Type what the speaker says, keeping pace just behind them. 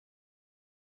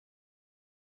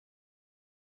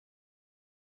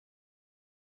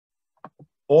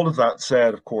All of that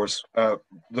said, of course, the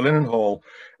Linen Hall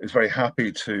is very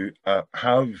happy to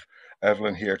have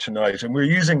Evelyn here tonight, and we're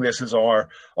using this as our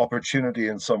opportunity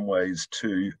in some ways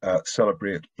to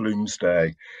celebrate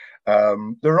Bloomsday.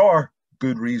 There are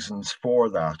good reasons for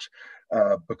that,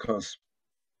 because,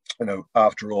 you know,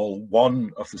 after all,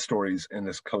 one of the stories in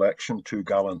this collection, Two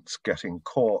Gallants Getting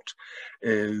Caught,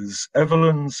 is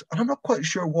Evelyn's, and I'm not quite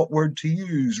sure what word to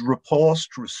use,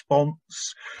 riposte,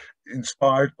 response,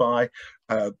 inspired by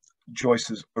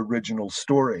Joyce's original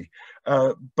story.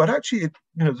 But actually,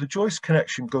 the Joyce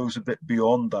connection goes a bit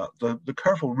beyond that. The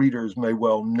careful readers may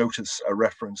well notice a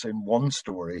reference in one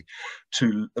story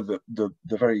to the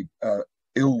very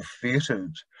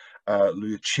ill-fated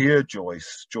Lucia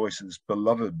Joyce, Joyce's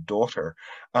beloved daughter,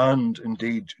 and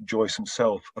indeed Joyce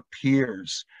himself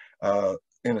appears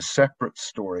in a separate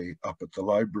story up at the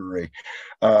library.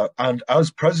 And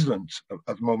as president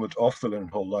at the moment of the Linen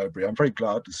Hall Library, I'm very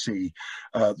glad to see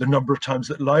the number of times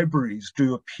that libraries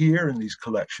do appear in these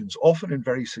collections, often in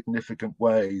very significant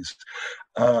ways,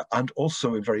 and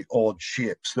also in very odd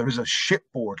shapes. There is a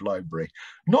shipboard library,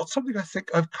 not something I think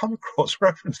I've come across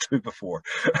reference to before.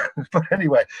 But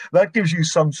anyway, that gives you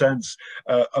some sense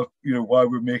of why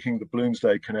we're making the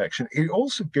Bloomsday connection. It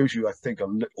also gives you, I think, a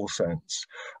little sense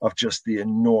of just the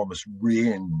enormous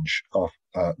range of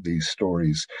these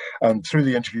stories. And through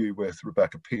the interview with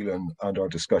Rebecca Pelan and our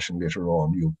discussion later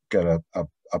on, you'll get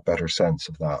a better sense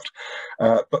of that.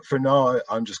 But for now,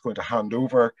 I'm just going to hand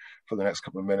over for the next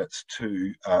couple of minutes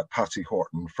to Patsy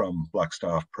Horton from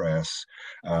Blackstaff Press,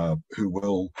 who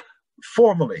will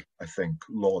formally, I think,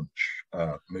 launch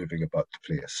Moving About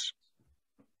the Place.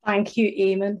 Thank you,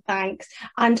 Eamonn. Thanks.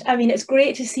 And I mean, it's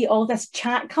great to see all this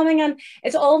chat coming in.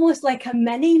 It's almost like a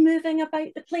mini moving about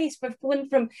the place. We're going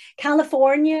from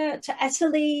California to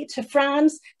Italy to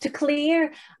France to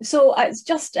Clare. So it's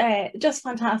just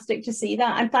fantastic to see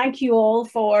that. And thank you all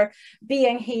for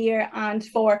being here and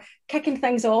for kicking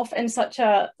things off in such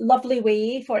a lovely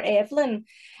way for Evelyn.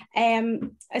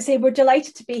 I say we're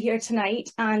delighted to be here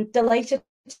tonight and delighted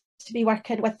to be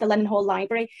working with the Linen Hall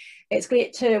Library. It's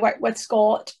great to work with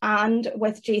Scott and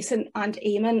with Jason and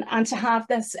Eamonn, and to have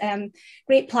this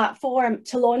great platform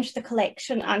to launch the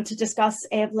collection and to discuss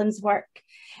Evelyn's work.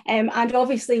 And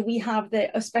obviously we have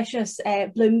the auspicious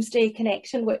Bloomsday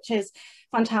connection, which is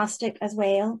fantastic as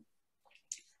well.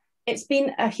 It's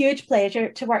been a huge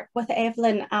pleasure to work with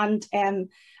Evelyn, and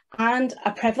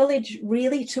a privilege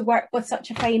really to work with such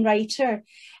a fine writer.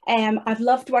 I've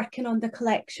loved working on the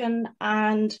collection,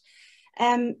 and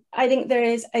I think there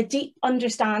is a deep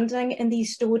understanding in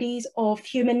these stories of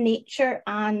human nature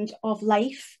and of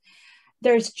life.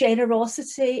 There's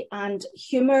generosity and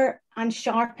humour and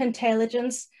sharp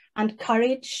intelligence and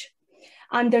courage,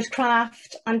 and there's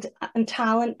craft and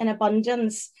talent in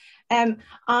abundance.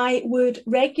 I would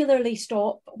regularly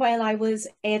stop while I was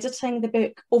editing the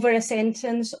book over a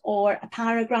sentence or a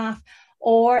paragraph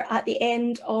or at the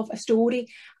end of a story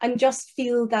and just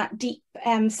feel that deep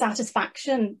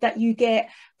satisfaction that you get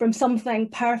from something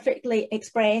perfectly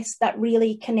expressed that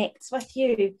really connects with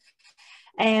you.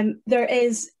 There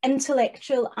is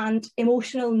intellectual and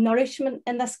emotional nourishment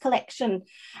in this collection,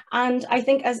 and I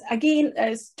think,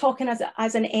 as talking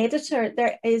as an editor,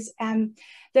 there is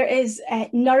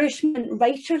nourishment,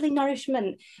 writerly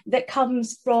nourishment, that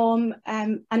comes from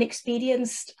an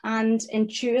experienced and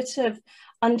intuitive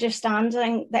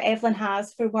understanding that Evelyn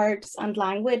has for words and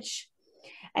language.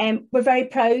 We're very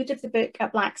proud of the book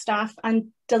at Blackstaff and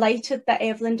delighted that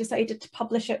Evelyn decided to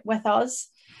publish it with us.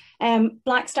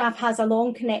 Blackstaff has a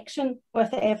long connection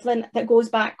with Evelyn that goes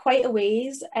back quite a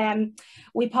ways.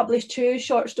 We published 2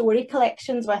 short story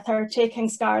collections with her, Taking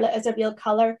Scarlet as a Real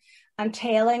Colour and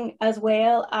Telling, as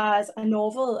well as a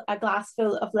novel, A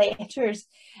Glassful of Letters,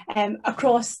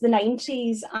 across the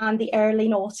 90s and the early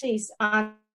noughties.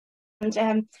 And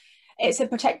it's a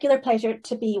particular pleasure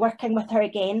to be working with her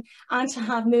again and to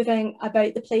have Moving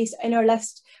About the Place in our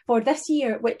list for this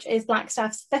year, which is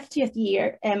Blackstaff's 50th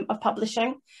year of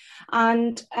publishing.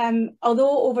 And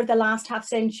although over the last half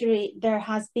century there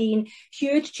has been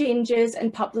huge changes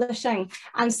in publishing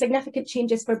and significant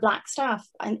changes for Blackstaff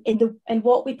and in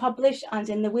what we publish and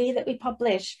in the way that we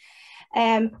publish,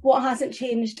 what hasn't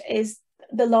changed is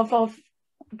the love of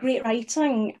great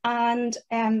writing and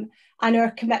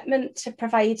our commitment to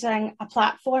providing a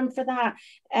platform for that.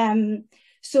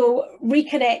 So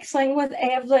reconnecting with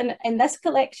Evelyn in this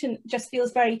collection just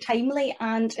feels very timely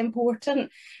and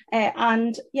important.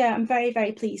 And yeah, I'm very,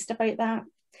 very pleased about that.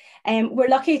 We're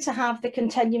lucky to have the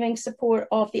continuing support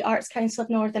of the Arts Council of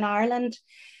Northern Ireland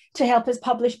to help us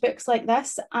publish books like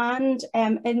this. And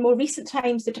in more recent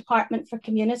times, the Department for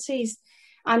Communities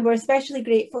And we're especially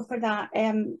grateful for that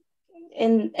in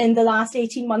the last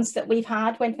 18 months that we've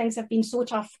had, when things have been so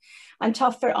tough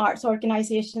for arts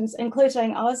organisations,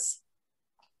 including us.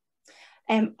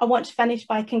 I want to finish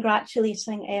by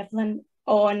congratulating Evelyn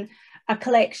on a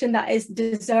collection that is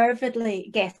deservedly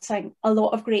getting a lot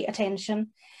of great attention,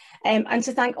 and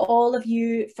to thank all of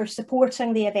you for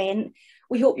supporting the event.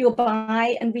 We hope you'll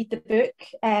buy and read the book,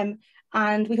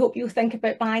 and we hope you'll think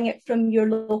about buying it from your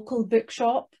local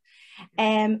bookshop.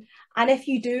 And if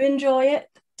you do enjoy it,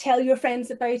 tell your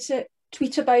friends about it,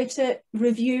 tweet about it,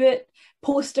 review it,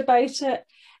 post about it,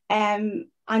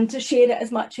 and to share it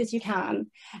as much as you can.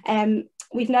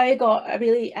 We've now got a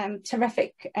really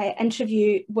terrific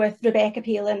interview with Rebecca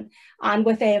Pelan and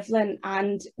with Evelyn,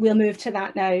 and we'll move to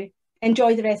that now.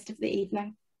 Enjoy the rest of the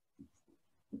evening.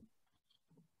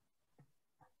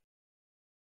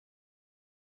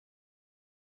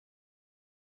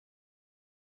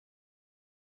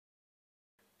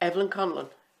 Evelyn Conlon,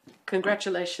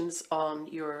 congratulations on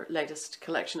your latest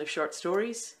collection of short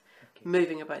stories,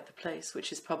 Moving About the Place,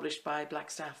 which is published by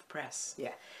Blackstaff Press.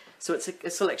 Yeah. So it's a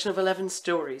selection of 11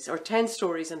 stories, or 10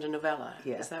 stories and a novella.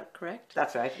 Yeah. Is that correct?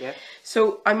 That's right, yeah.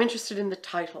 So I'm interested in the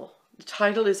title. The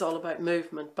title is all about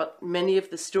movement, but many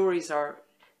of the stories are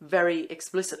very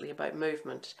explicitly about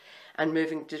movement and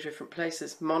moving to different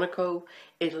places. Monaco,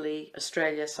 Italy,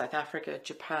 Australia, South Africa,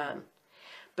 Japan.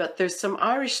 But there's some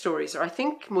Irish stories, or I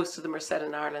think most of them are set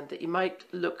in Ireland, that you might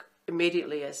look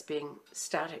immediately as being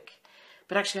static.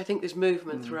 But actually I think there's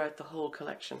movement throughout the whole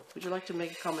collection. Would you like to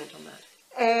make a comment on that?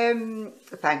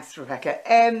 Thanks, Rebecca.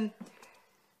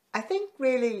 I think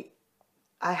really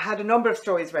I had a number of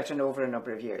stories written over a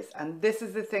number of years, and this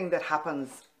is the thing that happens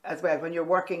as well when you're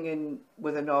working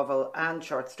with a novel and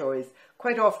short stories.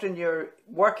 Quite often you're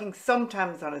working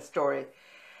sometimes on a story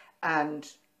and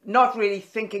not really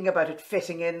thinking about it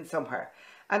fitting in somewhere.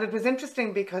 And it was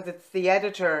interesting because it's the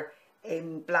editor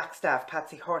in Blackstaff,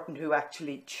 Patsy Horton, who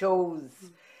actually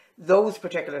chose those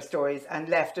particular stories and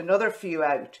left another few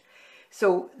out.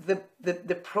 So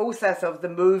the process of the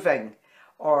moving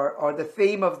or the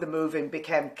theme of the moving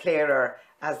became clearer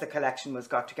as the collection was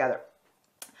got together.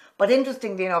 But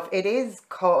interestingly enough, it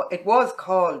was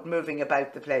called Moving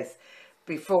About the Place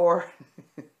before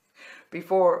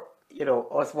you know,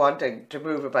 us wanting to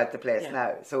move about the place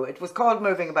now. So it was called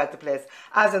Moving About the Place,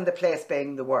 as in the place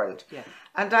being the world. Yeah.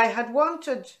 And I had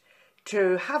wanted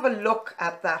to have a look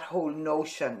at that whole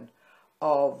notion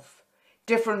of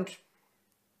different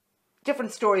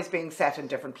stories being set in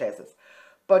different places.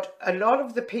 But a lot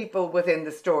of the people within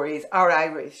the stories are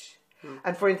Irish.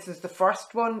 And for instance, the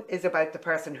first one is about the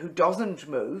person who doesn't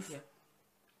move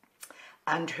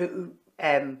and who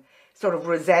sort of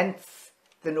resents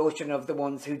the notion of the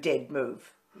ones who did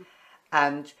move.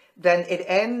 And then it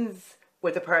ends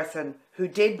with a person who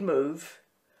did move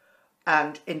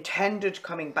and intended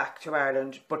coming back to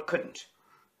Ireland but couldn't.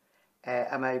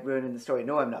 Am I ruining the story?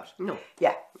 No, I'm not. No.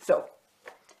 Yeah, so.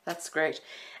 That's great.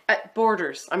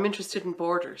 Borders. I'm interested in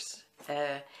borders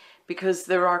because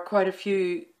there are quite a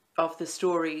few of the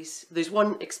stories. There's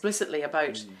one explicitly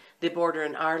about the border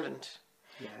in Ireland,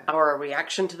 or a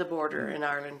reaction to the border in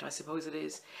Ireland, I suppose it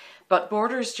is. But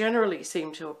borders generally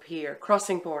seem to appear,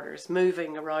 crossing borders,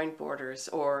 moving around borders,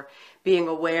 or being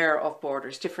aware of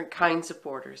borders, different kinds of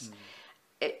borders.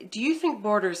 Do you think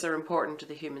borders are important to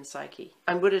the human psyche?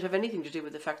 And would it have anything to do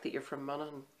with the fact that you're from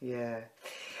Monaghan? Yeah.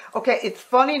 Okay, it's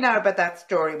funny now about that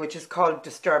story, which is called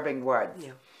Disturbing Words.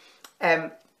 Yeah.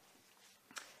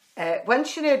 When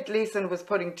Sinead Gleeson was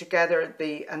putting together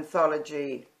the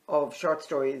anthology of short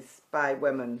stories by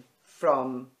women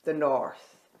from the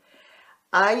North,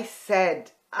 I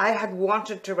said I had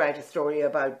wanted to write a story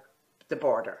about the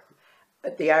border,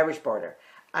 the Irish border,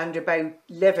 and about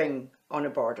living on a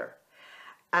border.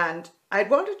 And I'd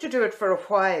wanted to do it for a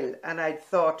while, and I'd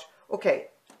thought, okay,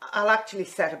 I'll actually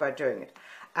set about doing it.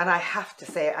 And I have to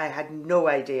say, I had no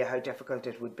idea how difficult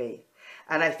it would be.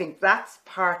 And I think that's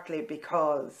partly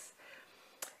because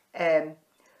the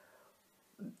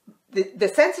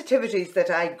sensitivities that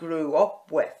I grew up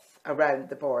with around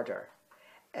the border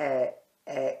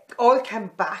all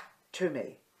came back to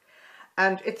me.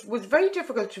 And it was very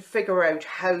difficult to figure out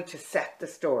how to set the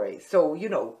story. So, you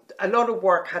know, a lot of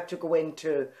work had to go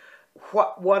into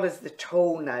what is the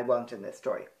tone I want in this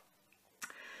story.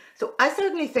 So I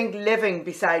certainly think living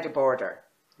beside a border,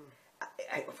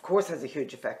 of course, has a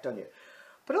huge effect on you.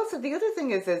 But also the other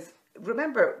thing is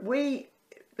remember,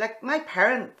 like my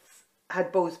parents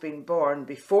had both been born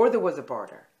before there was a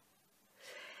border.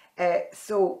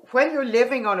 So when you're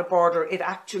living on a border, it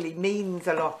actually means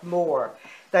a lot more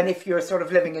than if you're sort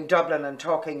of living in Dublin and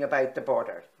talking about the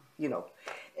border, you know.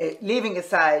 Leaving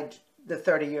aside the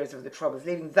 30 years of the Troubles,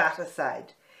 leaving that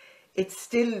aside, it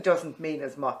still doesn't mean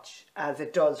as much as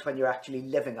it does when you're actually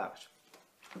living out.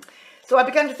 So I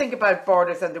began to think about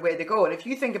borders and the way they go. And if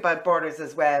you think about borders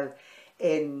as well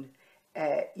in,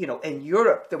 you know, in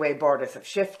Europe, the way borders have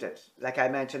shifted, like I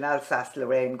mentioned,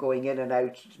 Alsace-Lorraine going in and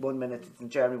out, 1 minute it's in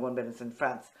Germany, 1 minute it's in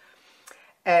France.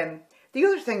 The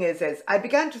other thing is I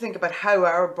began to think about how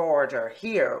our border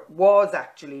here was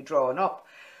actually drawn up.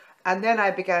 And then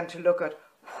I began to look at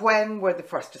when were the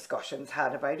first discussions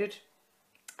had about it,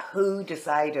 who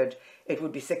decided it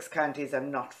would be 6 counties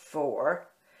and not 4,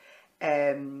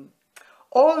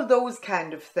 all those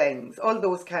kind of things, all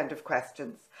those kind of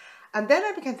questions. And then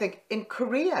I began to think, in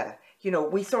Korea, you know,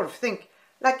 we sort of think,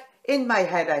 like in my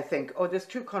head I think, oh, there's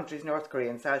 2 countries, North Korea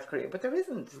and South Korea, but there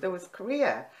isn't. There was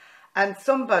Korea. And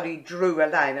somebody drew a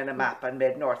line on a map and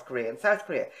made North Korea and South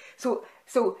Korea. So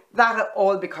that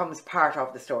all becomes part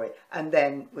of the story. And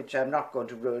then, which I'm not going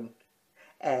to ruin,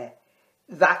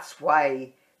 that's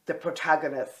why the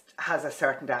protagonist has a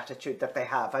certain attitude that they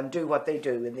have and do what they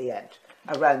do in the end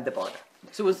around the border.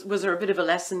 So was there a bit of a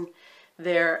lesson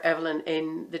there, Evelyn,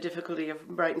 in the difficulty of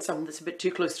writing something that's a bit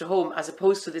too close to home, as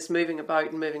opposed to this moving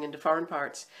about and moving into foreign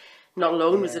parts? Not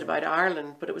alone was it about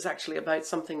Ireland, but it was actually about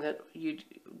something that you'd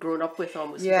grown up with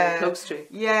almost very close to.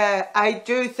 Yeah, I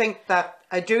do think that.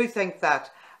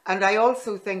 And I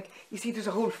also think, you see, there's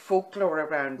a whole folklore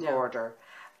around border.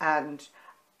 And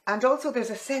also there's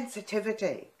a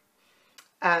sensitivity.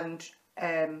 And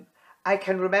I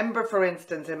can remember, for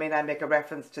instance, I mean, I make a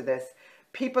reference to this,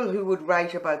 people who would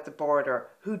write about the border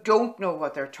who don't know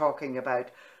what they're talking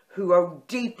about, who are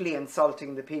deeply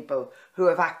insulting the people who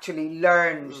have actually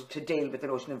learned to deal with the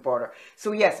notion of border.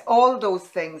 So yes, all those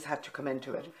things had to come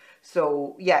into it.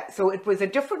 So yeah, so it was a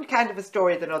different kind of a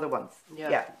story than other ones.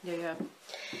 Yeah.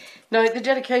 Now, the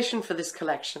dedication for this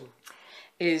collection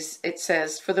is, it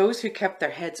says, for those who kept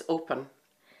their heads open,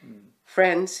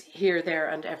 friends here, there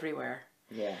and everywhere.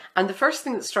 Yeah. And the first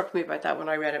thing that struck me about that when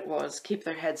I read it was keep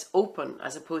their heads open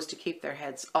as opposed to keep their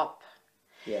heads up.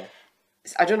 Yeah.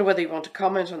 I don't know whether you want to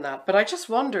comment on that, but I just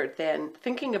wondered then,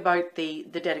 thinking about the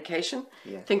dedication,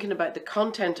 thinking about the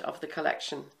content of the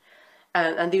collection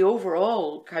and the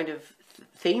overall kind of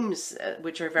themes,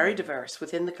 which are very diverse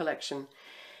within the collection.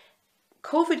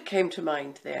 COVID came to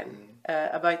mind then,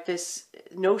 about this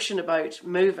notion about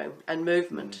moving and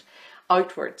movement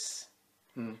outwards.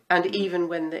 And even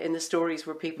when in the stories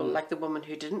were people like the woman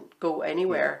who didn't go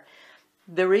anywhere,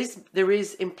 there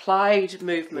is implied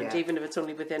movement, even if it's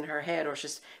only within her head or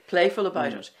she's playful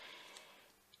about it.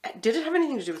 Did it have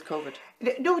anything to do with COVID?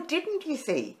 No, it didn't, you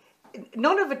see.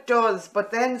 None of it does,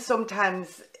 but then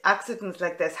sometimes accidents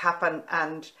like this happen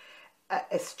and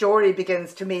a story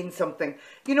begins to mean something.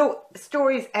 You know,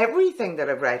 stories, everything that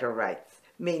a writer writes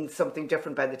means something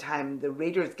different by the time the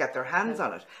readers get their hands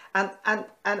on it. And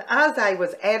as I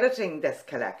was editing this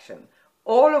collection,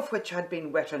 all of which had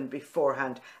been written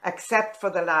beforehand, except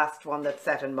for the last one that's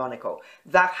set in Monaco.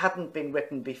 That hadn't been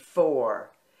written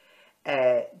before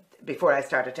I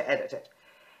started to edit it.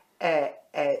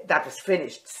 That was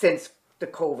finished since the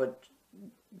COVID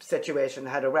situation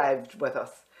had arrived with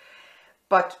us.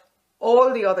 But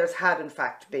all the others had in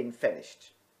fact been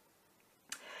finished.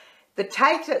 The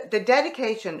title, the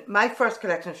dedication, my first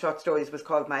collection of short stories was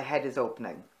called My Head is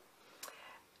Opening.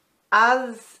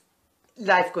 As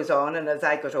life goes on and as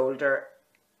I got older,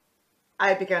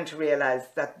 I began to realise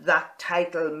that that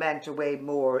title meant a way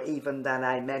more even than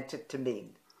I meant it to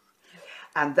mean.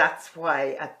 And that's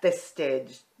why at this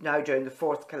stage, now during the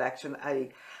 4th collection,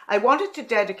 I wanted to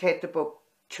dedicate the book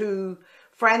to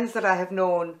friends that I have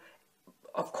known,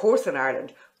 of course in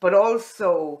Ireland, but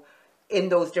also in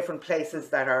those different places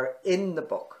that are in the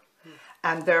book.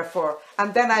 And therefore,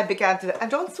 and then I began to,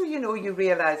 and also, you know, you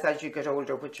realise as you get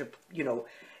older, which, you know,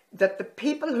 that the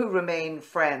people who remain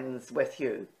friends with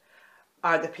you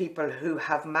are the people who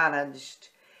have managed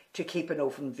to keep an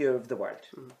open view of the world.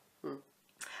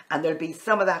 And there'll be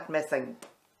some of that missing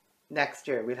next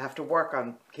year. We'll have to work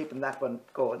on keeping that one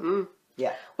going.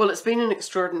 Yeah. Well, it's been an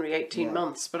extraordinary 18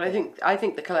 months, but I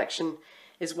think the collection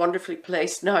is wonderfully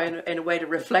placed now in a way to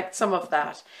reflect some of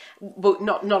that, but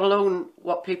not alone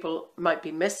what people might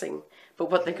be missing, but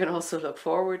what they can also look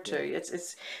forward to.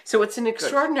 So it's an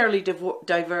extraordinarily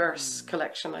diverse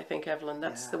collection, I think, Evelyn.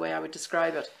 That's the way I would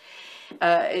describe it.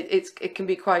 It can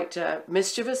be quite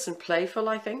mischievous and playful,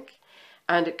 I think,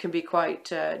 and it can be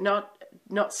quite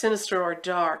not sinister or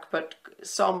dark, but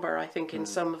somber, I think, in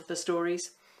some of the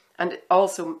stories, and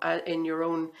also in your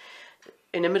own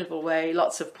inimitable way,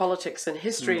 lots of politics and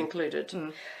history included.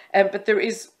 But there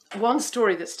is one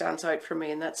story that stands out for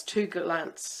me, and that's Two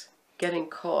Gallants Getting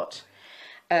Caught.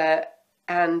 And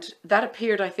And that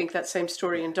appeared, I think, that same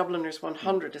story in Dubliners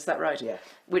 100, is that right? Yeah.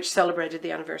 Which celebrated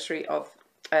the anniversary of,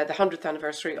 the 100th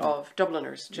anniversary of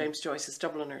Dubliners, James Joyce's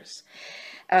Dubliners.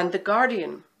 And The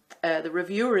Guardian, the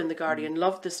reviewer in The Guardian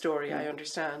loved the story, I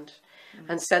understand,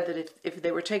 and said that if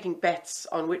they were taking bets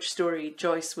on which story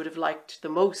Joyce would have liked the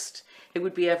most, it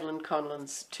would be Evelyn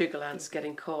Conlon's Two Gallants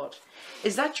Getting Caught.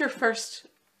 Is that your first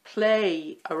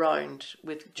play around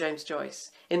with James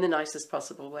Joyce, in the nicest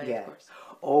possible way, of course?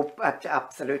 Oh,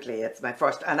 absolutely. It's my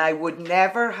first. And I would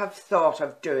never have thought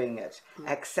of doing it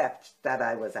except that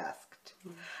I was asked.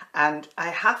 And I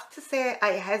have to say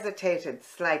I hesitated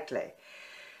slightly.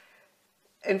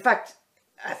 In fact,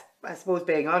 I suppose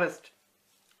being honest,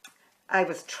 I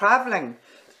was travelling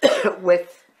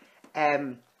with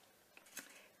the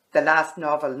last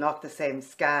novel, Not the Same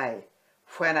Sky,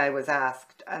 when I was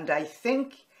asked. And I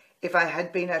think if I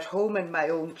had been at home in my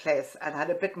own place and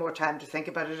had a bit more time to think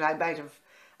about it, I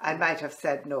might have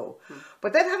said no.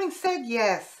 But then, having said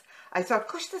yes, I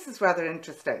thought, gosh, this is rather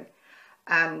interesting.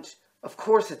 And of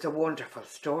course, it's a wonderful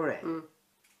story.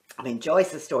 I mean,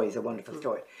 Joyce's story is a wonderful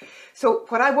story. So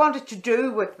what I wanted to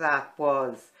do with that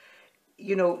was,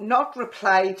 you know, not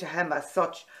reply to him as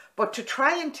such, but to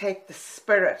try and take the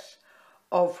spirit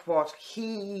of what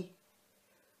he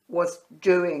was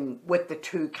doing with the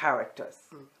two characters,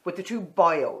 with the two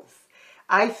boyos.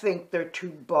 I think they're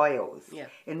two boyos. Yeah.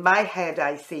 In my head,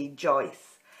 I see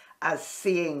Joyce as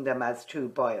seeing them as two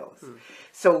boyos.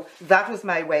 So that was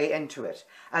my way into it.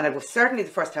 And it was certainly the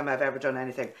first time I've ever done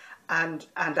anything. And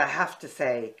I have to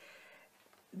say,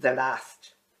 the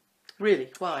last.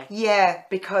 Really? Why? Yeah,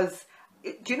 because,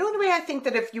 do you know the way I think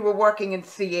that if you were working in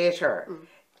theatre,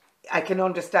 I can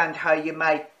understand how you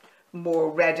might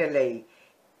more readily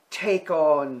take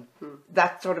on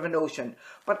that sort of a notion.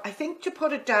 But I think to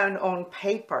put it down on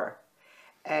paper,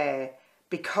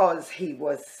 because he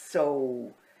was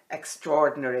so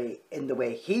extraordinary in the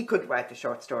way he could write the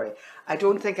short story, I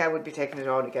don't think I would be taking it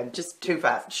on again just too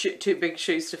fast. Too big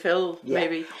shoes to fill,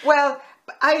 maybe. Well,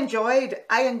 I enjoyed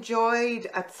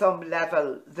at some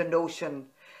level the notion.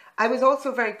 I was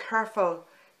also very careful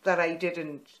that I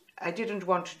didn't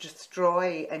want to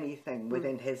destroy anything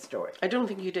within his story. I don't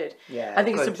think you did. Yeah, I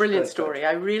think it's a brilliant story.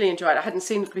 I really enjoyed it. I hadn't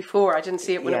seen it before. I didn't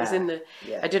see it when it was in the...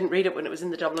 I didn't read it when it was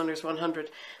in the Dubliners 100.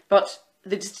 But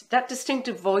that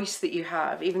distinctive voice that you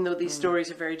have, even though these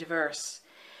stories are very diverse,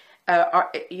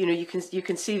 you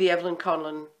can see the Evelyn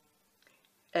Conlon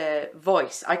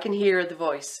voice. I can hear the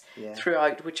voice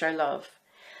throughout, which I love.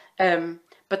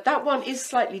 But that one is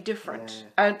slightly different.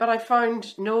 But I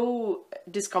found no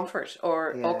discomfort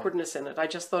or awkwardness in it. I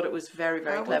just thought it was very,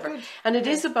 very clever. And it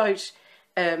is about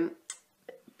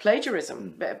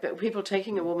plagiarism. People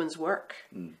taking a woman's work.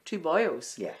 Two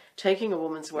boyos taking a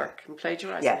woman's work and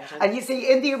plagiarising it. And you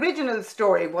see, in the original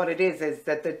story, what it is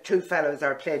that the two fellows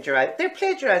are plagiarising. They're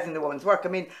plagiarising the woman's work. I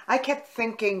mean, I kept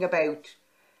thinking about,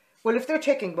 well, if they're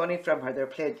taking money from her, and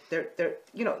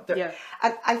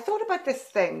I thought about this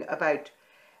thing about,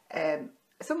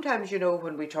 sometimes, you know,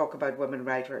 when we talk about women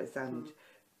writers and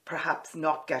perhaps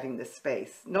not getting the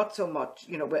space, not so much,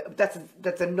 you know,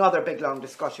 that's another big long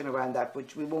discussion around that,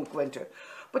 which we won't go into.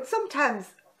 But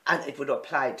sometimes, and it would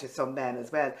apply to some men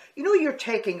as well, you know, you're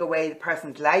taking away the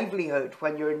person's livelihood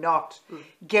when you're not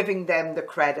giving them the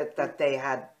credit that they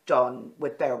had done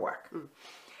with their work.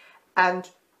 And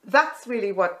that's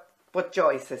really what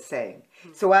Joyce is saying.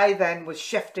 So I then was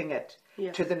shifting it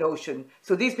to the notion.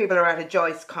 So these people are at a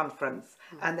Joyce conference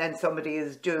and then somebody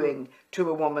is doing to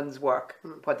a woman's work,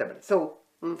 whatever. So,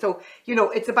 you know,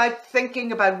 it's about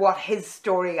thinking about what his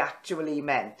story actually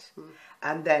meant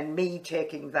and then me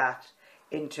taking that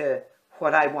into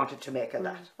what I wanted to make of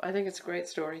that. I think it's a great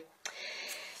story.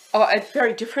 Oh, a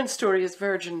very different story is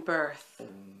Virgin Birth,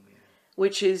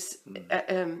 which is,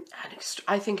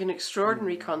 I think, an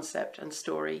extraordinary concept and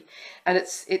story. And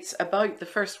it's about the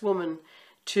first woman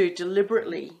to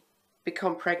deliberately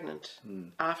become pregnant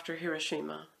after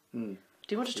Hiroshima. Do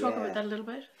you want to talk about that a little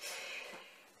bit?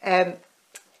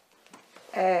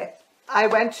 I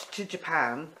went to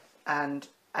Japan and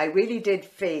I really did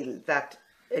feel that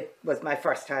it was my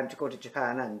first time to go to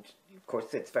Japan, and of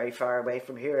course it's very far away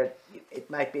from here. It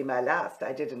might be my last,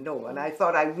 I didn't know. And I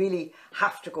thought I really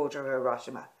have to go to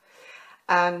Hiroshima.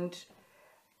 And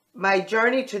my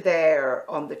journey to there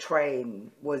on the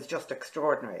train was just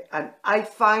extraordinary. And I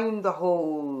found the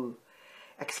whole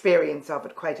experience of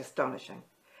it quite astonishing.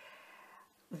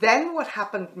 Then what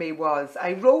happened to me was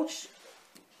I wrote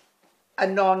a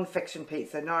non-fiction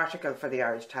piece, an article for the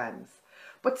Irish Times.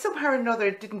 But somehow or another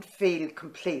it didn't feel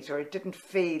complete, or it didn't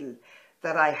feel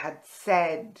that I had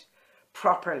said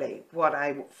properly what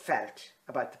I felt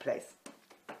about the place.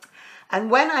 And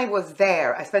when I was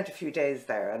there, I spent a few days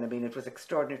there, and I mean, it was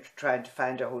extraordinary trying to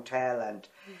find a hotel,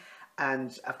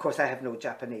 and of course I have no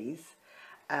Japanese,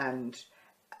 and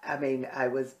I mean, I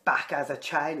was back as a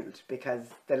child because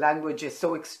the language is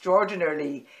so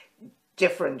extraordinarily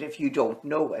different if you don't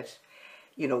know it.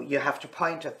 You know, you have to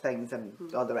point at things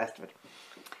and all the rest of it.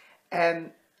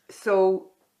 So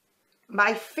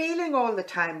my feeling all the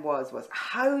time was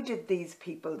how did these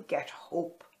people get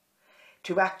hope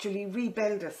to actually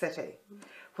rebuild a city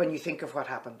when you think of what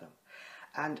happened to them?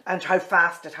 And how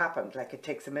fast it happened. Like, it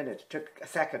takes a minute, it took a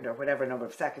second or whatever number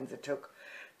of seconds it took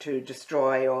to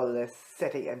destroy all this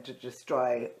city and to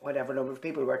destroy whatever number of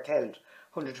people were killed,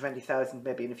 120,000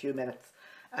 maybe in a few minutes,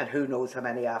 and who knows how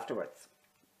many afterwards.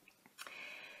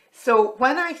 So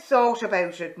when I thought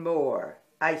about it more,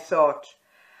 I thought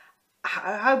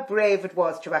how brave it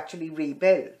was to actually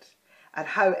rebuild, and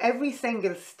how every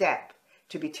single step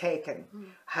to be taken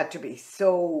had to be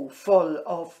so full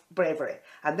of bravery.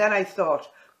 And then I thought,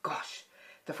 gosh,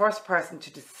 the first person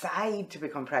to decide to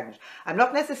become pregnant. I'm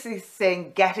not necessarily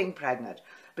saying getting pregnant,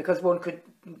 because one could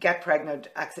get pregnant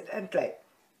accidentally,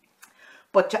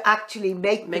 but to actually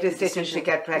make the decision to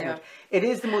get pregnant. Yeah. It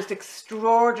is the most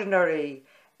extraordinary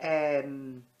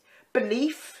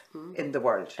belief in the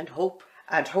world. And hope.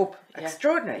 And hope. Yeah.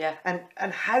 Extraordinary. Yeah.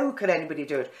 And how could anybody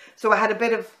do it? So I had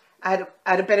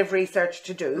a bit of research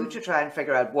to do to try and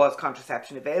figure out, was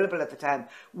contraception available at the time?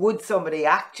 Would somebody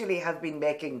actually have been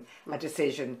making a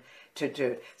decision to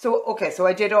do it? So, okay, so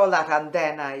I did all that, and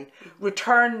then I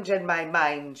returned in my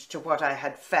mind to what I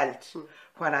had felt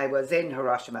when I was in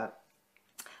Hiroshima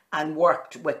and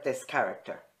worked with this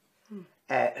character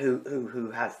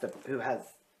who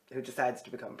decides to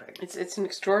become pregnant. It's an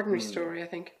extraordinary story, I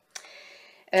think.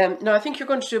 Now, I think you're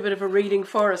going to do a bit of a reading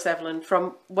for us, Evelyn,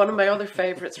 from one of my other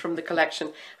favourites from the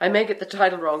collection. I may get the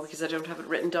title wrong because I don't have it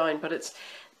written down, but it's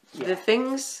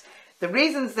The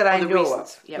Reasons That I Know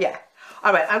Of. Yeah.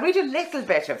 All right, I'll read a little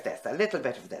bit of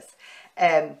this.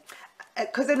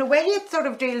 Because in a way it sort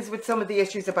of deals with some of the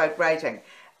issues about writing.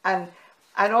 And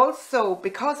also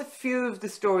because a few of the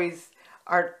stories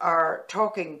are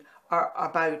talking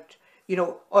about, you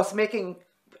know, us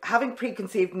having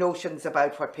preconceived notions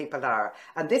about what people are.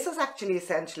 And this is actually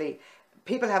essentially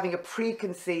people having a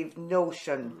preconceived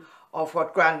notion of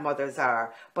what grandmothers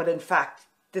are. But in fact,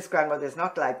 this grandmother is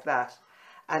not like that.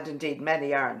 And indeed,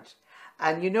 many aren't.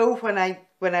 And you know, when I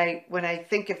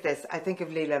think of this, I think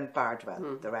of Leland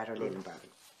Bardwell, the writer Leland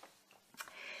Bardwell.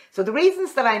 So the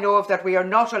reasons that I know of that we are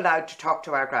not allowed to talk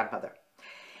to our grandmother.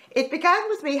 It began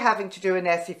with me having to do an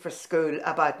essay for school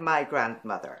about my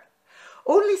grandmother.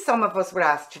 Only some of us were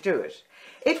asked to do it.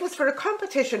 It was for a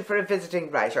competition for a visiting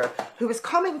writer who was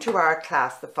coming to our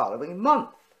class the following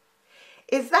month.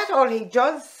 "Is that all he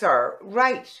does, sir?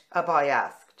 Write?" a boy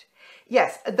asked.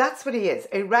 "Yes, that's what he is,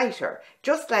 a writer,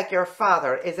 just like your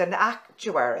father is an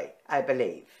actuary, I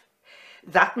believe."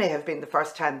 That may have been the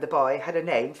first time the boy had a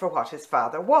name for what his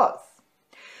father was.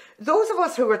 Those of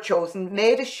us who were chosen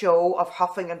made a show of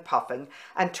huffing and puffing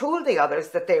and told the others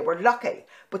that they were lucky,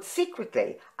 but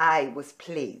secretly I was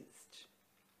pleased.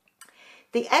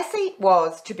 The essay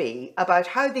was to be about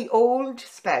how the old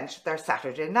spent their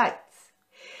Saturday nights.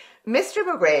 Mr.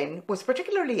 Mograine was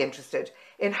particularly interested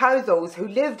in how those who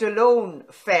lived alone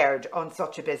fared on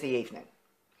such a busy evening.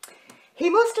 He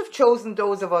must have chosen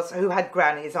those of us who had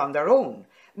grannies on their own.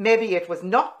 Maybe it was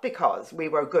not because we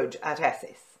were good at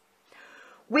essays.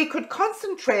 We could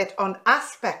concentrate on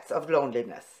aspects of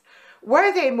loneliness.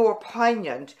 Were they more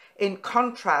poignant in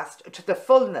contrast to the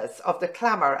fullness of the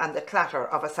clamour and the clatter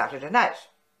of a Saturday night?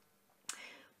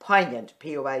 Poignant,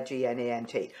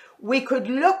 P-O-I-G-N-A-N-T. We could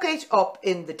look it up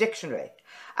in the dictionary,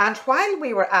 and while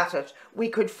we were at it, we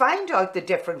could find out the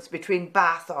difference between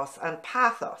bathos and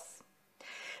pathos.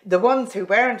 The ones who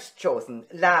weren't chosen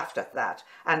laughed at that,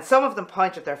 and some of them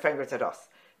pointed their fingers at us.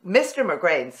 Mr.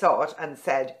 Mograine saw it and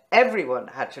said everyone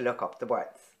had to look up the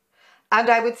words. And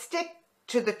I would stick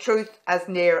to the truth as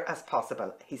near as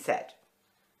possible, he said.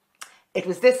 It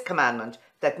was this commandment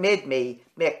that made me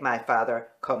make my father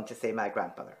come to see my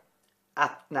grandmother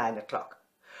at 9 o'clock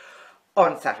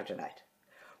on Saturday night.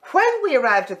 When we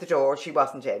arrived at the door, she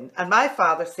wasn't in, and my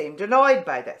father seemed annoyed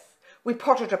by this. We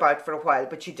puttered about for a while,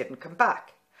 but she didn't come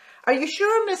back. "Are you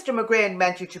sure Mr. Mograine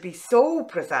meant you to be so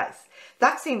precise?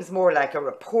 That seems more like a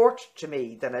report to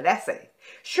me than an essay.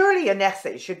 Surely an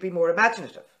essay should be more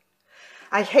imaginative."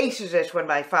 I hated it when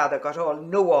my father got all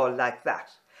know-all like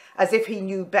that, as if he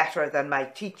knew better than my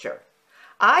teacher.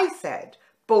 I said,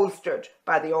 bolstered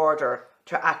by the order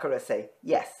to accuracy,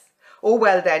 yes. "Oh,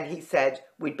 well then," he said,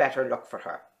 "we'd better look for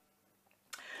her."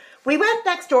 We went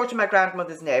next door to my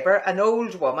grandmother's neighbour, an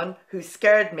old woman who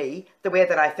scared me the way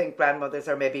that I think grandmothers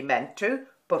are maybe meant to,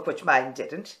 but which mine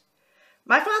didn't.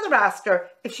 My father asked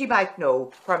her if she might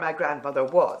know where my grandmother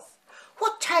was.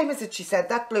 "What time is it?" she said.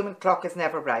 "That blooming clock is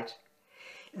never right."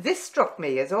 This struck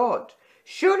me as odd.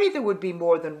 Surely there would be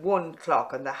more than one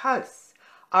clock in the house.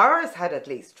 Ours had at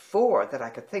least 4 that I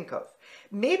could think of.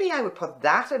 Maybe I would put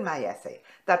that in my essay,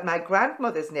 that my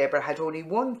grandmother's neighbour had only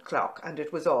 1 clock and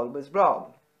it was always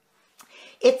wrong.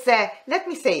 It's let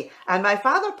me see, and my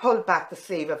father pulled back the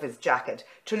sleeve of his jacket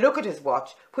to look at his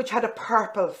watch, which had a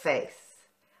purple face.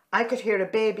 I could hear a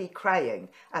baby crying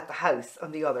at the house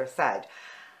on the other side.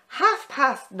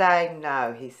 "9:30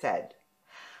 now," he said.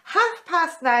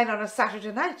 9:30 on a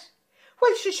Saturday night?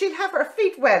 Well, she'll have her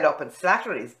feet well up in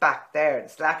Slattery's back there in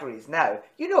Slattery's now.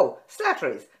 You know,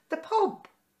 Slattery's, the pub.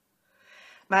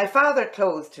 My father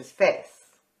closed his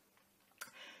face.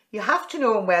 "You have to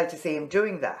know him well to see him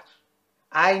doing that."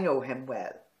 "I know him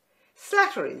well."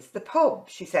 "Slattery's, the pub,"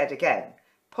 she said again,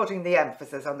 putting the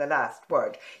emphasis on the last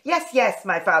word. "Yes, yes,"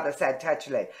 my father said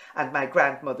touchily, and my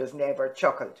grandmother's neighbour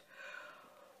chuckled.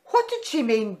 "What did she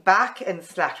mean back in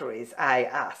Slattery's?" I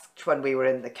asked when we were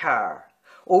in the car.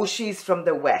 "Oh, she's from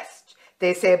the West.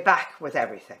 They say back with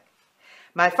everything."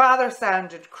 My father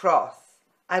sounded cross.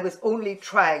 I was only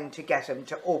trying to get him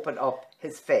to open up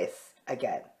his face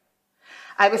again.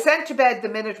 I was sent to bed the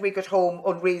minute we got home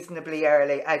unreasonably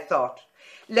early, I thought.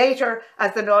 Later,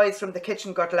 as the noise from the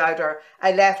kitchen got louder,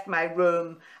 I left my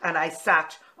room and I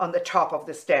sat on the top of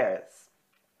the stairs.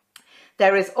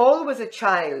 There is always a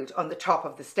child on the top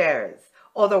of the stairs,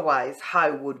 otherwise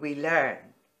how would we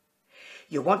learn?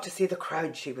 "You want to see the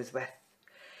crowd she was with?"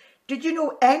 "Did you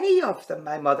know any of them?"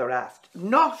 my mother asked.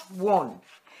 "Not one."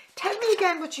 "Tell me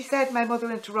again what she said," my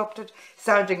mother interrupted,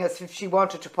 sounding as if she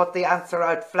wanted to put the answer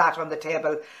out flat on the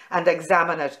table and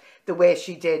examine it the way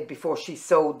she did before she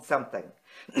sewed something.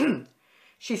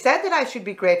 "She said that I should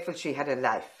be grateful she had a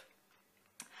life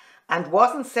and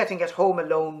wasn't sitting at home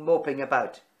alone moping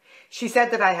about. She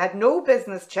said that I had no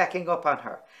business checking up on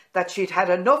her, that she'd had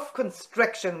enough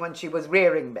constriction when she was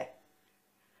rearing me."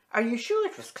 "Are you sure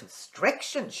it was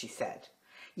constriction?" she said.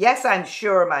 "Yes, I'm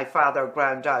sure," my father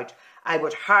ground out. "I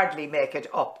would hardly make it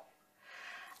up."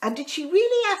 "And did she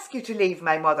really ask you to leave?"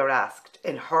 my mother asked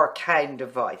in her kind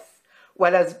of voice.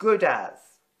 "Well, as good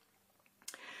as."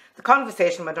 The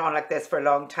conversation went on like this for a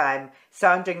long time,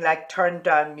 sounding like turned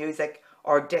down music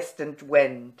or distant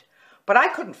wind. But I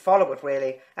couldn't follow it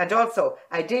really, and also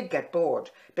I did get bored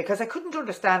because I couldn't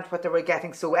understand what they were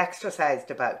getting so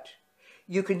exercised about.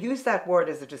 You can use that word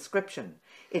as a description.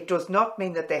 It does not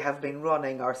mean that they have been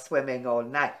running or swimming all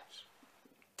night.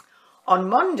 On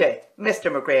Monday,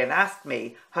 Mr. McGrain asked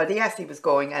me how the essay was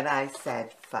going, and I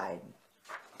said fine.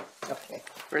 Okay.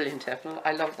 Brilliant, Evelyn.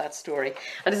 I love that story.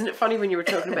 And isn't it funny when you were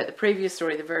talking about the previous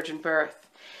story, the virgin birth,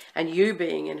 and you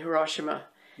being in Hiroshima,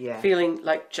 feeling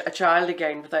like a child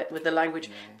again with the language,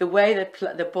 the way that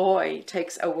the boy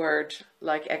takes a word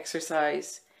like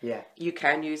exercise. Yeah. You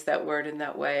can use that word in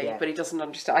that way, but he doesn't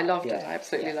understand. I loved it. I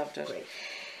absolutely loved it. Great.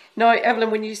 Now,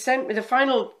 Evelyn, when you sent me the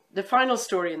final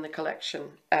story in the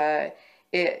collection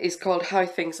is called How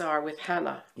Things Are with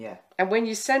Hannah. Yeah. And when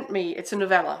you sent me, it's a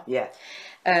novella. Yeah.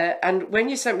 And when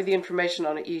you sent me the information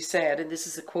on it, you said, and this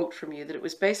is a quote from you, that it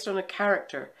was based on a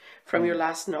character from your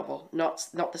last novel, not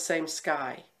The Same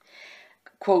Sky.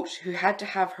 Quote, who had to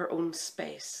have her own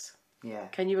space. Yeah.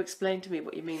 Can you explain to me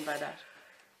what you mean by that?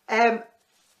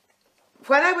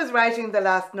 When I was writing the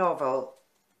last novel,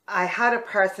 I had a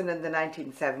person in the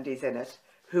 1970s in it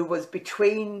who was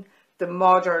between the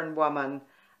modern woman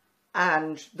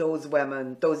and those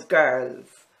women, those girls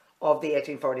of the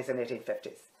 1840s and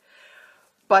 1850s.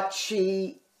 But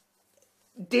she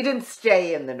didn't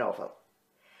stay in the novel.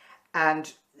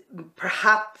 And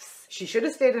perhaps she should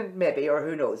have stayed in, maybe, or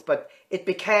who knows, but it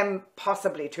became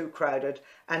possibly too crowded,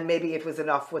 and maybe it was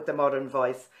enough with the modern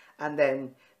voice and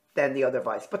then the other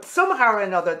voice. But somehow or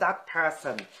another, that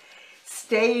person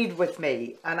stayed with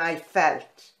me, and I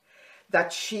felt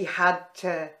that she had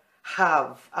to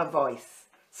have a voice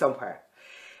somewhere.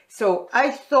 So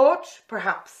I thought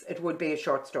perhaps it would be a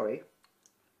short story.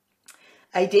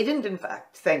 I didn't, in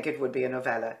fact, think it would be a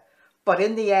novella, but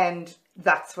in the end,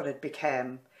 that's what it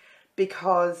became,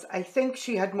 because I think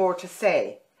she had more to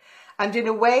say. And in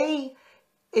a way,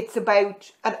 it's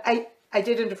about, and I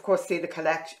didn't, of course, see the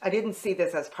collection. I didn't see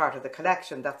this as part of the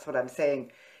collection. That's what I'm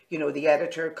saying. You know, the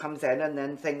editor comes in and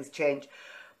then things change.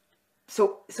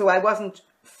 So I wasn't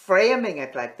framing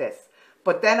it like this.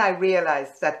 But then I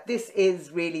realised that this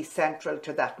is really central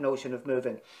to that notion of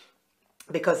moving.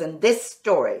 Because in this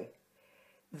story,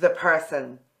 the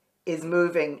person is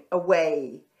moving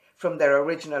away from their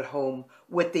original home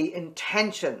with the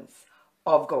intentions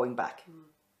of going back,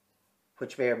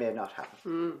 which may or may not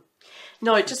happen.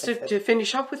 No, just to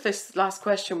finish up with this last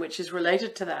question, which is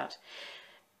related to that,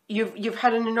 you've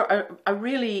had a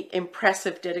really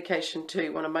impressive dedication to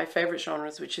one of my favourite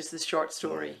genres, which is the short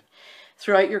story.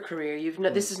 Throughout your career,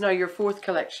 this is now your 4th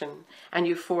collection, and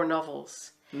you've 4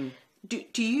 novels.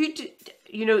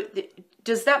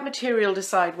 Does that material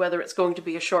decide whether it's going to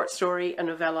be a short story, a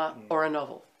novella, or a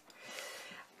novel?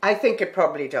 I think it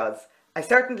probably does. I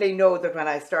certainly know that when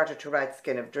I started to write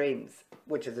Skin of Dreams,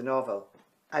 which is a novel,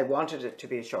 I wanted it to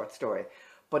be a short story,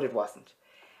 but it wasn't.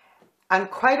 And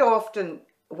quite often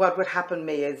what would happen to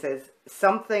me is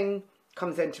something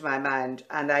comes into my mind,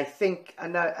 and I think,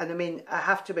 and I mean, I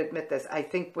have to admit this, I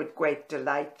think with great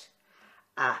delight,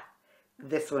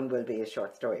 this one will be a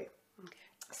short story. Okay.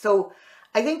 So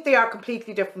I think they are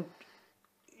completely different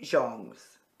genres.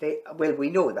 We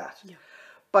know that. Yeah.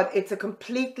 But it's a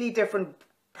completely different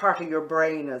part of your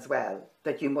brain as well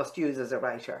that you must use as a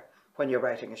writer when you're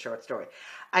writing a short story.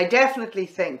 I definitely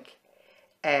think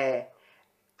I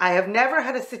have never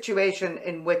had a situation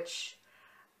in which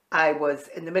I was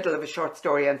in the middle of a short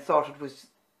story and thought it was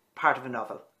part of a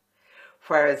novel.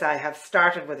 Whereas I have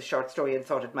started with a short story and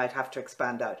thought it might have to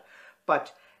expand out.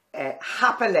 But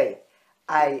happily,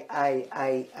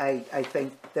 I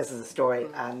think this is a story,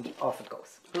 and off it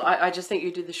goes. Well, I just think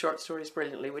you do the short stories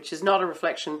brilliantly, which is not a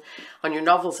reflection on your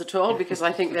novels at all, because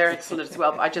I think they're excellent as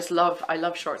well. But I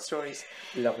love short stories.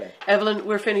 Lovely. Evelyn,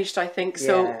 we're finished, I think.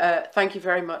 So thank you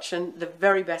very much, and the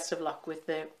very best of luck with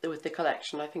the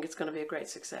collection. I think it's going to be a great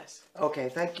success. Okay,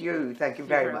 thank you. Thank you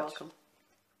very much. You're welcome.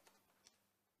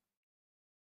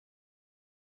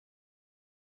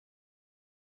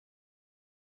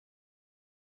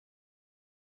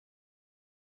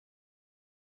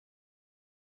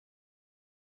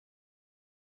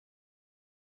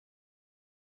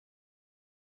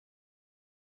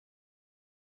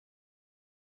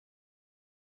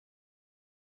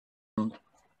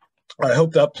 I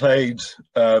hope that played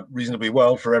reasonably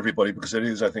well for everybody, because it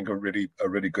is, I think, a really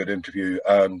good interview.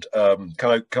 And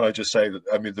can I just say that,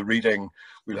 I mean, the reading,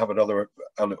 we'll have a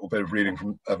little bit of reading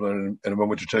from Evelyn in a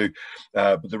moment or two,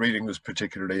 but the reading was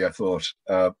particularly, I thought,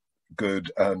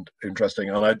 good and interesting.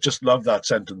 And I just love that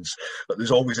sentence, that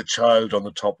there's always a child on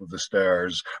the top of the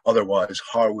stairs, otherwise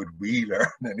how would we learn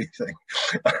anything?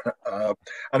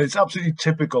 And it's absolutely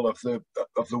typical of the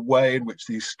way in which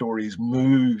these stories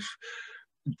move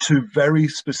to very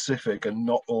specific and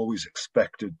not always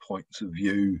expected points of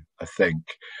view, I think.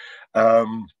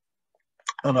 And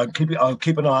I'll keep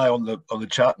an eye on the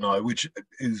chat now, which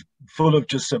is full of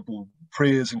just simple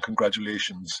praise and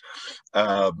congratulations,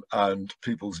 and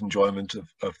people's enjoyment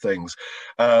of things.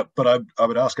 But I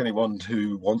would ask anyone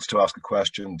who wants to ask a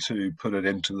question to put it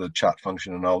into the chat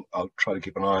function, and I'll try to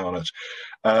keep an eye on it.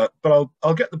 But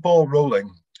I'll get the ball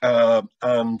rolling.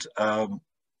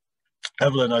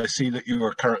 Evelyn, I see that you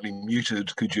are currently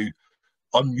muted. Could you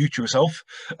unmute yourself?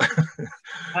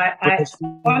 I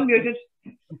unmuted.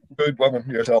 Good woman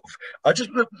yourself.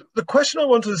 The question I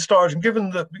wanted to start, and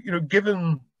given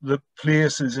the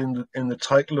places in the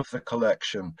title of the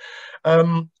collection,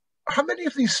 how many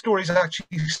of these stories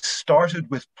actually started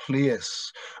with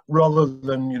place rather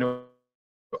than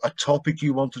a topic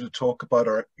you wanted to talk about,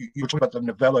 or you were talking about the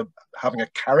novella having a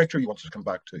character you wanted to come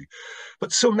back to?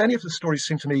 But so many of the stories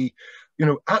seem to me,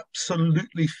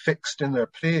 absolutely fixed in their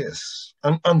place,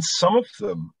 and some of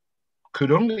them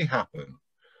could only happen.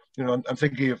 I'm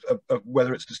thinking of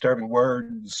whether it's Disturbing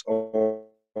Words or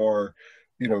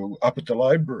Up at the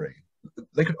Library.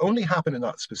 They could only happen in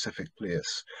that specific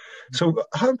place. So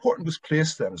how important was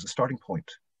place then as a starting point?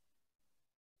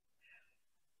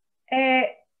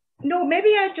 No, maybe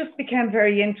I just became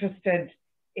very interested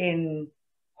in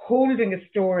holding a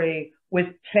story with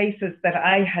places that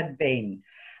I had been.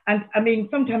 And I mean,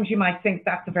 sometimes you might think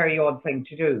that's a very odd thing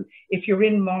to do. If you're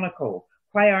in Monaco,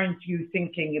 why aren't you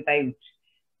thinking about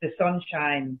the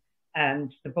sunshine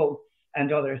and the boats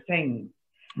and other things?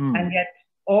 And yet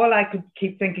all I could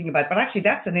keep thinking about, but actually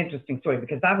that's an interesting story,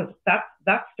 because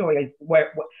that story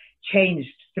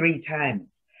changed 3 times.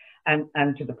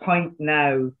 And to the point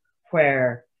now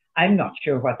where I'm not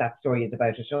sure what that story is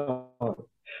about at all.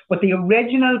 But the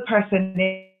original person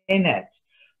in it,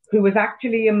 who was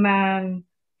actually a man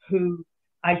who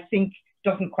I think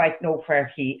doesn't quite know where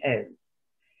he is.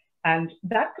 And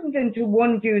that comes into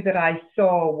one view that I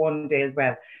saw one day as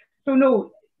well. So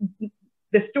no,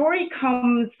 the story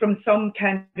comes from some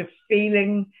kind of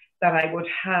feeling that I would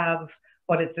have,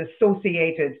 but it's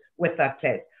associated with that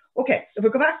place. Okay, if we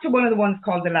go back to one of the ones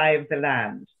called The Lie of the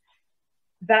Land.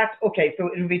 that, okay, so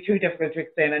it would be too difficult to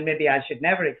explain, and maybe I should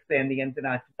never explain the ins and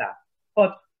outs of that.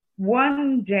 But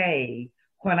one day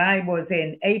when I was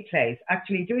in a place,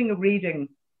 actually doing a reading,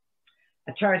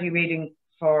 a charity reading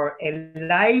for a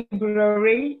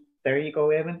library, there you go,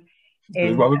 Eamon,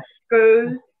 in a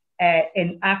school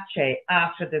in Aceh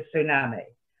after the tsunami.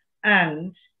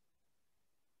 And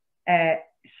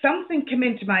something came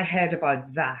into my head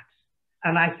about that.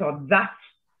 And I thought,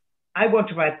 I want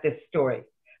to write this story.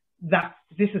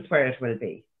 This is where it will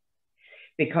be.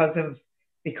 Because of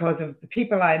the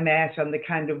people I met and the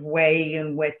kind of way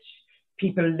in which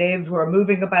people live who are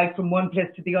moving about from one place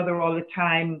to the other all the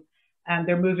time, and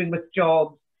they're moving with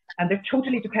jobs, and they're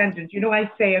totally dependent. You know,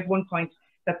 I say at one point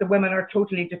that the women are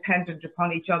totally dependent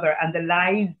upon each other and the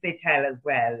lies they tell as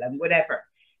well, and whatever.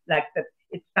 Like that,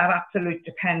 it's that absolute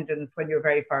dependence when you're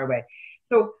very far away.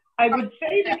 So I would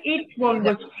say that each one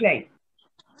was placed.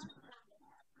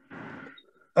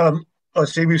 I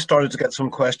see we've started to get some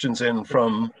questions in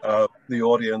from the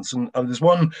audience, and there's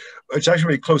one which actually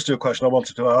really close to a question I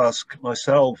wanted to ask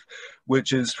myself,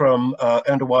 which is from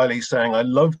Enda Wiley saying, I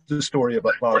love the story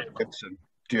about Violet Gibson,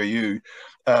 dear you.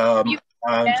 And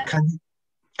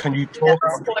can you talk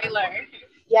about... Spoiler.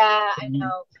 Yeah, I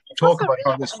know. Talk about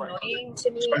really how this... annoying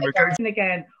to me.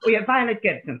 Again, oh yeah, Violet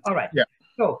Gibson. All right. Yeah.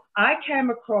 So I came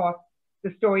across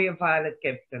the story of Violet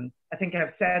Gibson. I think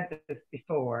I've said this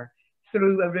before,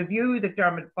 through a review that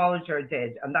Dermot Bolger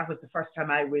did, and that was the first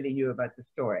time I really knew about the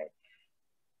story.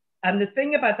 And the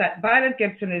thing about that, Violet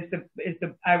Gibson is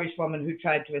the Irish woman who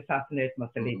tried to assassinate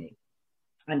Mussolini.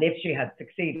 And if she had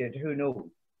succeeded, who knows?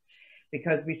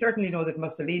 Because we certainly know that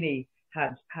Mussolini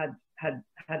had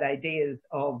ideas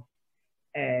of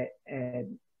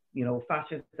you know,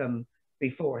 fascism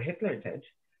before Hitler did.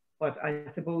 But I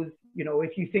suppose, you know,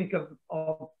 if you think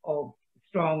of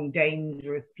strong,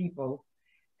 dangerous people,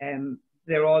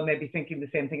 they're all maybe thinking the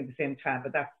same thing at the same time,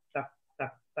 but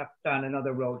that's down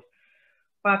another road.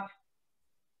 But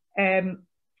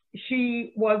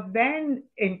she was then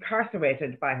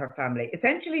incarcerated by her family.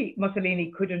 Essentially,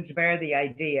 Mussolini couldn't bear the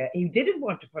idea. He didn't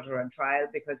want to put her on trial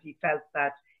because he felt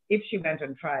that if she went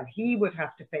on trial, he would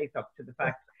have to face up to the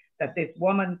fact that this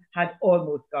woman had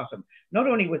almost got him. Not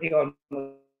only was he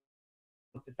almost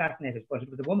assassinated, but it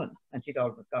was a woman and she'd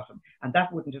almost got him. And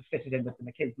that wouldn't have fitted in with the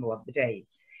machismo of the day.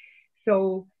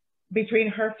 So between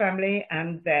her family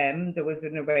and them, there was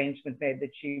an arrangement made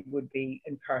that she would be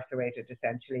incarcerated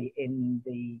essentially in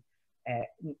the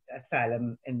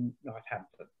asylum in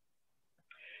Northampton.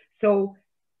 So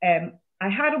I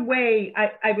had a way,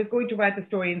 I was going to write the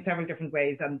story in several different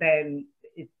ways, and then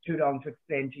it's too long to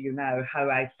explain to you now how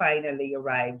I finally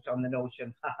arrived on the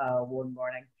notion, one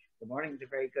morning, the mornings are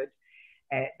very good,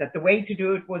 that the way to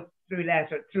do it was through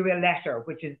a letter,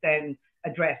 which is then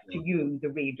addressed to you, the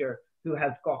reader, who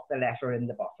has got the letter in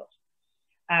the bottle.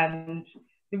 And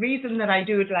the reason that I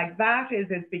do it like that is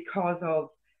because of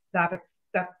that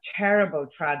terrible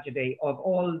tragedy of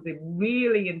all the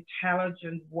really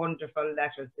intelligent, wonderful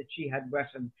letters that she had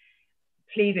written,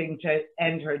 pleading to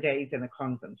end her days in a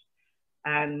convent.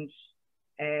 And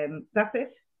that's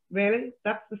it, really.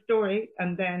 That's the story.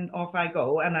 And then off I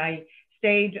go. And I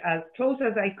stayed as close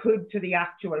as I could to the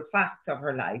actual facts of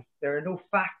her life. There are no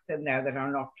facts in there that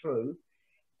are not true.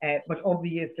 But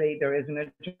obviously there is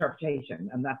an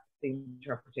interpretation, and that's the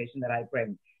interpretation that I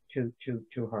bring to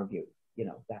her view. You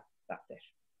know, that's it.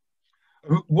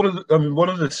 One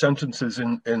of the sentences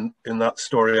in that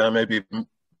story, I may be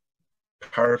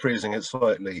paraphrasing it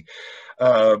slightly,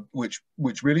 which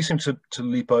really seemed to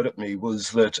leap out at me,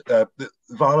 was that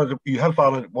you have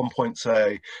Violet at one point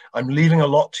say, "I'm leaving a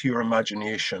lot to your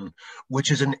imagination,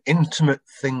 which is an intimate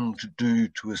thing to do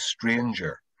to a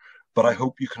stranger, but I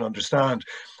hope you can understand."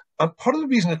 And part of the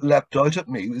reason it leapt out at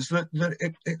me was that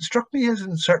it struck me as,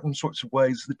 in certain sorts of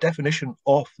ways, the definition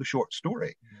of the short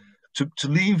story, to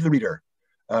leave the reader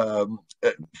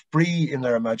free in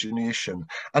their imagination,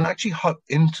 and actually how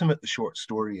intimate the short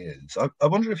story is. I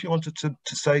wonder if you wanted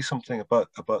to say something about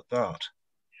that.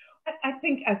 I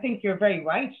think you're very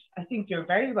right. I think you're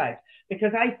very right,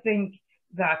 because I think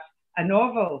that a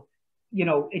novel, you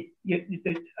know,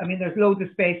 there's loads of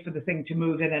space for the thing to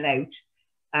move in and out.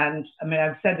 And I mean,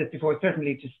 I've said this before,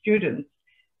 certainly to students,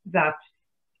 that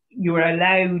you are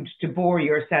allowed to bore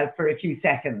yourself for a few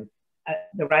seconds,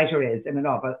 the writer is in a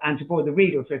novel, and to bore the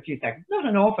reader for a few seconds. Not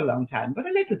an awful long time, but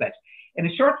a little bit. In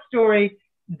a short story,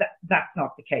 that's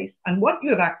not the case. And what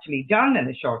you have actually done in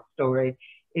a short story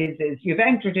is you've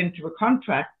entered into a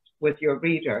contract with your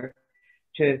reader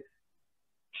to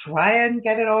try and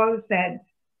get it all said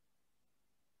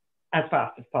as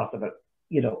fast as possible,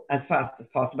 you know, as fast as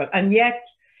possible. And yet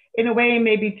in a way,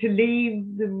 maybe to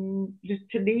leave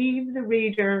the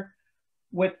reader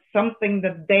with something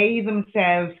that they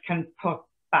themselves can put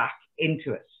back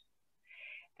into it.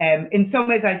 In some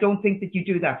ways, I don't think that you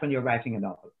do that when you're writing a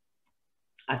novel.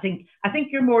 I think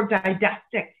you're more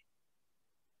didactic.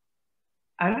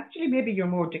 And actually, maybe you're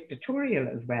more dictatorial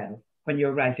as well when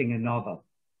you're writing a novel.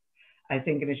 I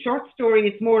think in a short story,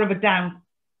 it's more of a dance.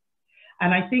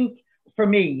 And I think for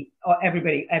me,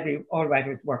 all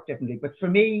writers work differently, but for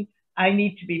me, I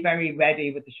need to be very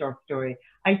ready with the short story.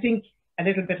 I think a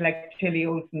little bit like Tilly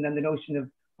Olsen and the notion of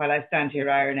while I stand here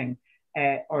ironing,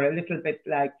 or a little bit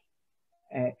like,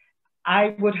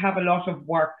 I would have a lot of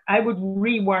work. I would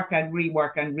rework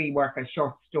a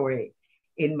short story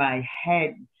in my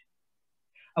head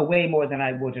way more than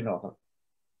I would a novel.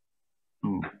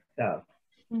 So.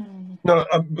 No,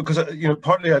 because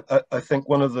partly I think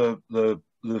one of the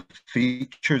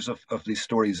features of these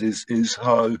stories is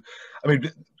how, I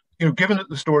mean, given that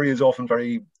the story is often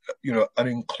very, an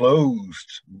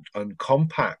enclosed and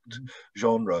compact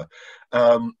genre,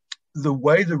 the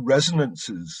way the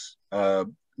resonances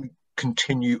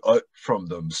continue out from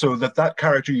them, so that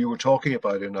character you were talking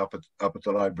about in Up at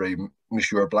the Library,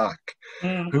 Monsieur Black,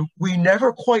 who we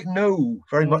never quite know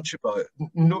very much about.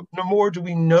 No more do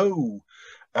we know,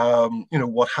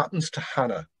 what happens to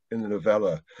Hannah in the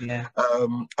novella. Yeah.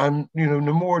 And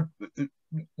no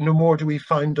more do we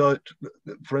find out,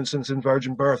 for instance, in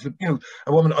Virgin Birth,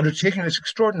 a woman undertaking this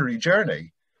extraordinary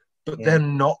journey, but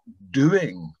then not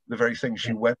doing the very thing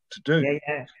she went to do.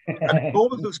 And in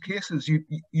all of those cases,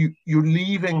 you're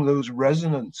leaving those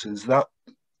resonances, that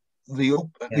the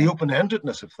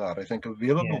open-endedness of that, I think,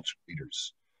 available to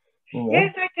readers.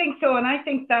 Yes, I think so, and I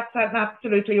think that's an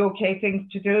absolutely okay thing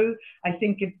to do. I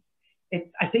think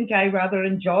I think I rather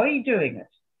enjoy doing it.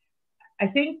 I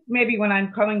think maybe when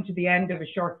I'm coming to the end of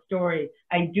a short story,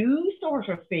 I do sort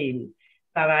of feel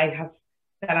that I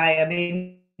am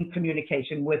in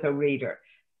communication with a reader.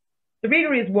 The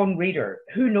reader is one reader.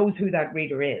 Who knows who that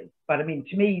reader is? But I mean,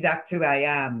 to me, that's who I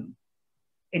am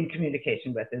in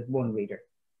communication with, is one reader.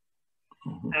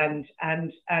 And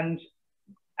there's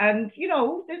a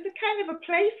kind of a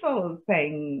playful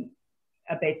thing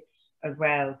a bit as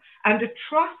well, and a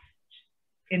trust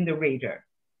in the reader,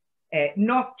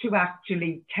 not to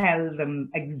actually tell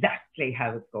them exactly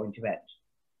how it's going to end.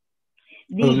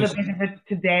 Leave a bit of it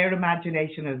to their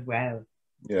imagination as well.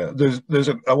 Yeah, there's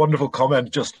a wonderful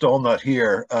comment just on that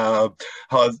here, how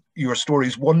your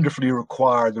stories wonderfully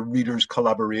require the reader's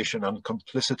collaboration and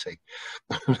complicity.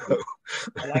 I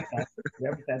like that.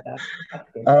 Whoever said that.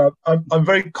 That's good. I'm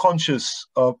very conscious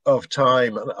of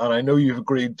time, and I know you've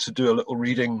agreed to do a little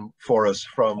reading for us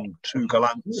from Two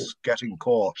Gallants Getting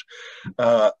Caught,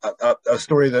 a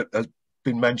story that has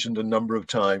been mentioned a number of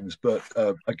times, but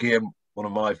again, one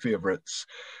of my favourites.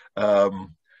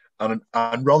 And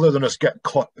rather than us get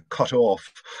cut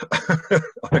off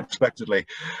unexpectedly,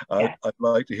 I'd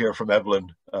like to hear from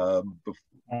Evelyn.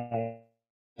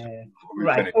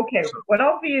 Right. Okay. Well,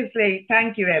 obviously,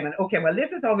 thank you, Eamonn. Okay. Well, this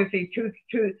is obviously two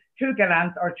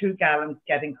gallants or Two Gallants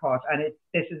Getting Caught, and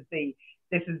this is the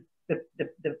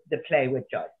play with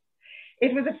Joyce.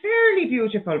 It was a fairly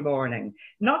beautiful morning,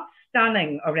 not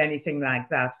stunning or anything like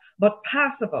that, but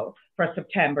passable for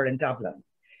September in Dublin.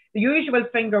 The usual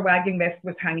finger-wagging mist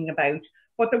was hanging about,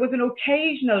 but there was an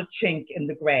occasional chink in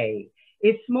the grey,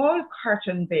 a small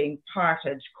curtain being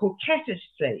parted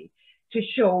coquettishly to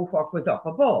show what was up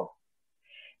above.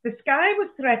 The sky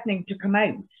was threatening to come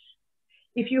out.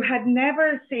 If you had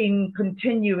never seen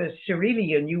continuous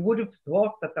cerulean, you would have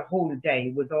thought that the whole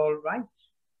day was all right.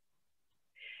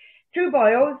 Two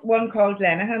boys, one called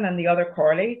Lenihan and the other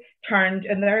Corley, turned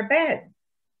in their beds.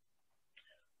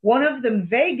 One of them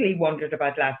vaguely wondered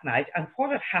about last night and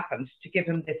what had happened to give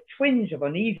him this twinge of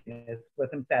uneasiness with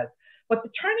himself, but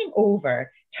the turning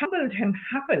over tumbled him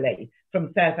happily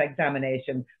from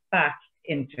self-examination back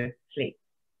into sleep.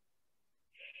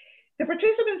 The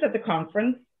participants at the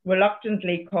conference,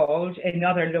 reluctantly called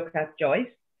Another Look at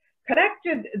Joyce,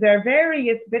 collected their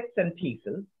various bits and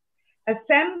pieces,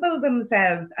 assembled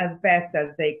themselves as best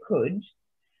as they could,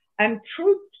 and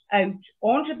trooped out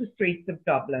onto the streets of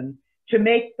Dublin to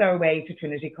make their way to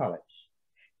Trinity College.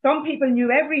 Some people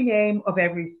knew every name of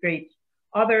every street,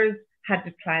 others had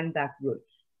to climb that route.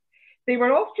 They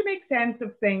were off to make sense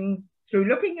of things through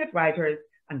looking at writers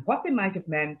and what they might have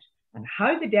meant and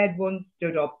how the dead ones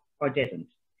stood up or didn't.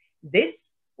 This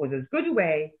was as good a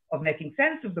way of making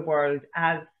sense of the world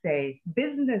as, say,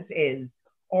 business is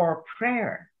or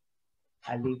prayer.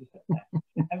 I'll leave it at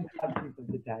that. I'm conscious of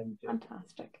the time too.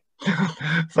 Fantastic.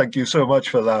 Thank you so much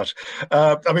for that.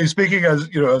 I mean, speaking as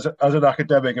you know, as an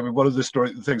academic, I mean, one of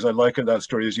the things I like in that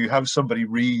story is you have somebody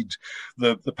read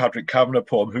the Patrick Kavanagh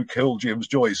poem, "Who Killed James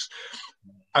Joyce,"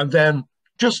 and then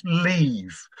just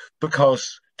leave,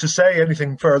 because to say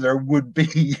anything further would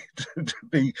be to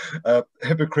be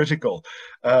hypocritical.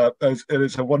 It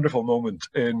is a wonderful moment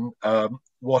in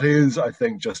what is, I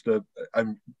think, just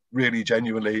I'm really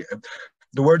genuinely.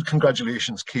 The word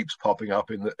congratulations keeps popping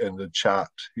up in the chat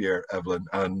here, Evelyn,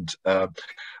 and I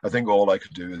think all I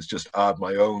could do is just add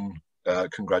my own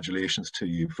congratulations to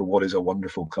you for what is a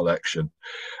wonderful collection.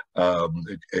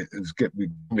 It's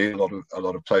given me a lot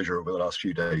of pleasure over the last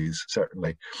few days,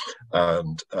 certainly,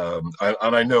 and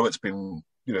I know it's been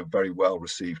very well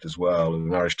received as well. In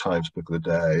the Irish Times Book of the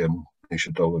Day and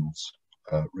Nisha Dolan's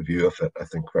review of it, I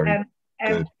think very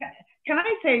good. Can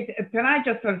I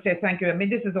just sort of say thank you? I mean,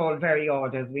 this is all very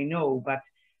odd, as we know, but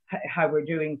how we're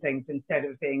doing things instead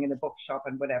of being in a bookshop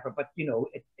and whatever. But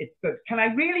it's good. Can I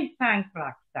really thank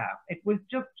Blackstaff? It was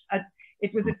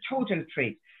a total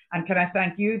treat. And can I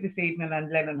thank you this evening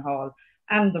and Lennon Hall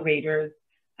and the readers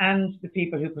and the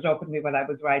people who put up with me while I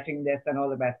was writing this and all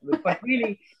the rest of it. But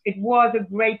really, it was a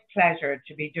great pleasure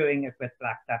to be doing it with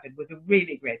Blackstaff. It was a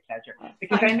really great pleasure,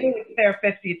 because I know it's their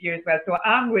 50th year as well. So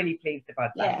I'm really pleased about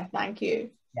that. Yeah, thank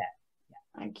you. Yeah.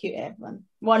 Thank you, Evelyn.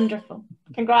 Wonderful.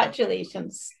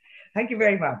 Congratulations. Thank you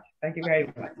very much. Thank you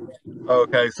very much.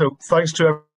 Okay, so thanks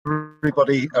to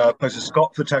everybody. Thanks to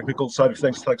Scott for the technical side of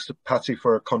things. Thanks to Patsy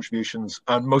for her contributions,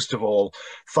 and most of all,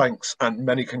 thanks and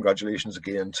many congratulations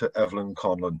again to Evelyn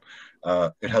Conlon.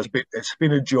 It's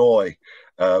been a joy,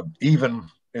 even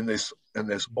in this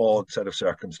odd set of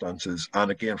circumstances. And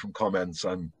again, from comments,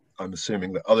 I'm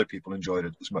assuming that other people enjoyed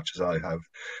it as much as I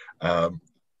have.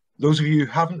 Those of you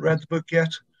who haven't read the book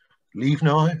yet, leave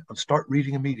now and start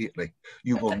reading immediately.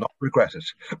 You will not regret it.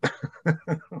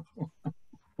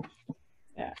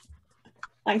 Yeah.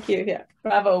 Thank you. Yeah.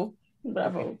 Bravo.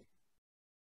 Bravo.